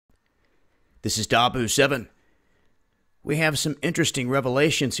This is Dabu7. We have some interesting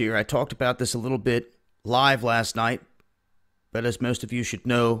revelations here. I talked about this a little bit live last night, but as most of you should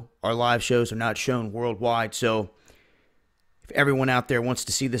know, our live shows are not shown worldwide, so if everyone out there wants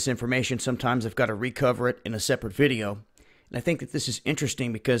to see this information, sometimes I've got to recover it in a separate video. And I think that this is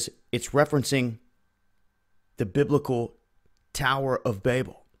interesting because it's referencing the biblical Tower of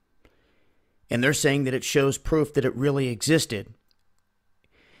Babel. And they're saying that it shows proof that it really existed.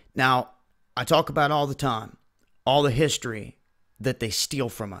 Now, I talk about all the time, all the history that they steal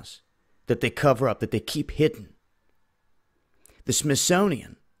from us, that they cover up, that they keep hidden. The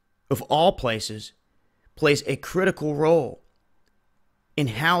Smithsonian, of all places, plays a critical role in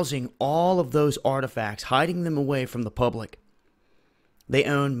housing all of those artifacts, hiding them away from the public. They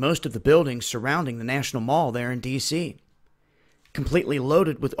own most of the buildings surrounding the National Mall there in D.C., completely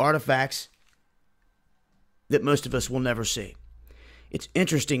loaded with artifacts that most of us will never see. It's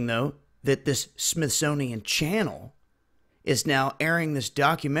interesting, though, that this Smithsonian channel is now airing this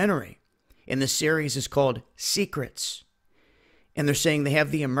documentary, and the series is called Secrets. And they're saying they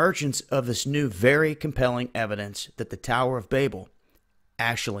have the emergence of this new, very compelling evidence that the Tower of Babel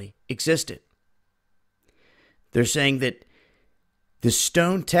actually existed. They're saying that this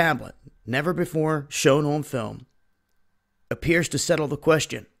stone tablet, never before shown on film, appears to settle the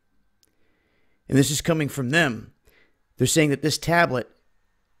question. And this is coming from them. They're saying that this tablet,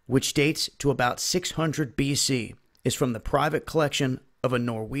 which dates to about 600 BC, is from the private collection of a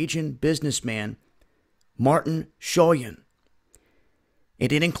Norwegian businessman, Martin Schøyen.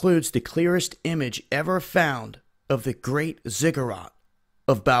 And it includes the clearest image ever found of the great ziggurat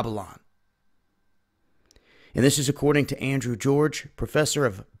of Babylon. And this is according to Andrew George, professor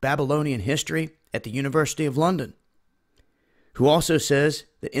of Babylonian history at the University of London, who also says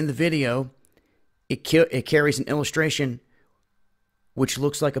that in the video, it carries an illustration which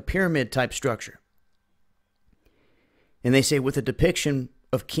looks like a pyramid-type structure. And they say with a depiction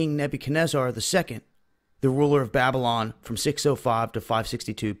of King Nebuchadnezzar II, the ruler of Babylon from 605 to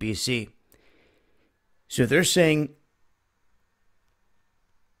 562 BC. So they're saying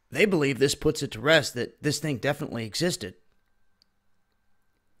they believe this puts it to rest that this thing definitely existed.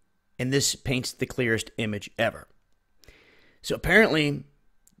 And this paints the clearest image ever. So apparently,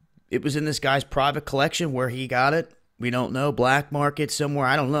 it was in this guy's private collection where he got it. We don't know. Black market somewhere.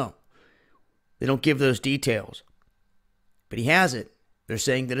 I don't know. They don't give those details. But he has it. They're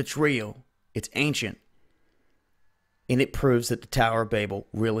saying that it's real. It's ancient. And it proves that the Tower of Babel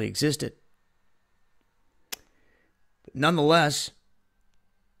really existed. But nonetheless,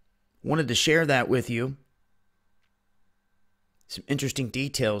 wanted to share that with you. Some interesting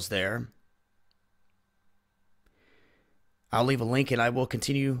details there. I'll leave a link and I will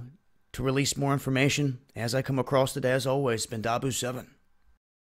continue to release more information as I come across it. As always, it's been Dabu7.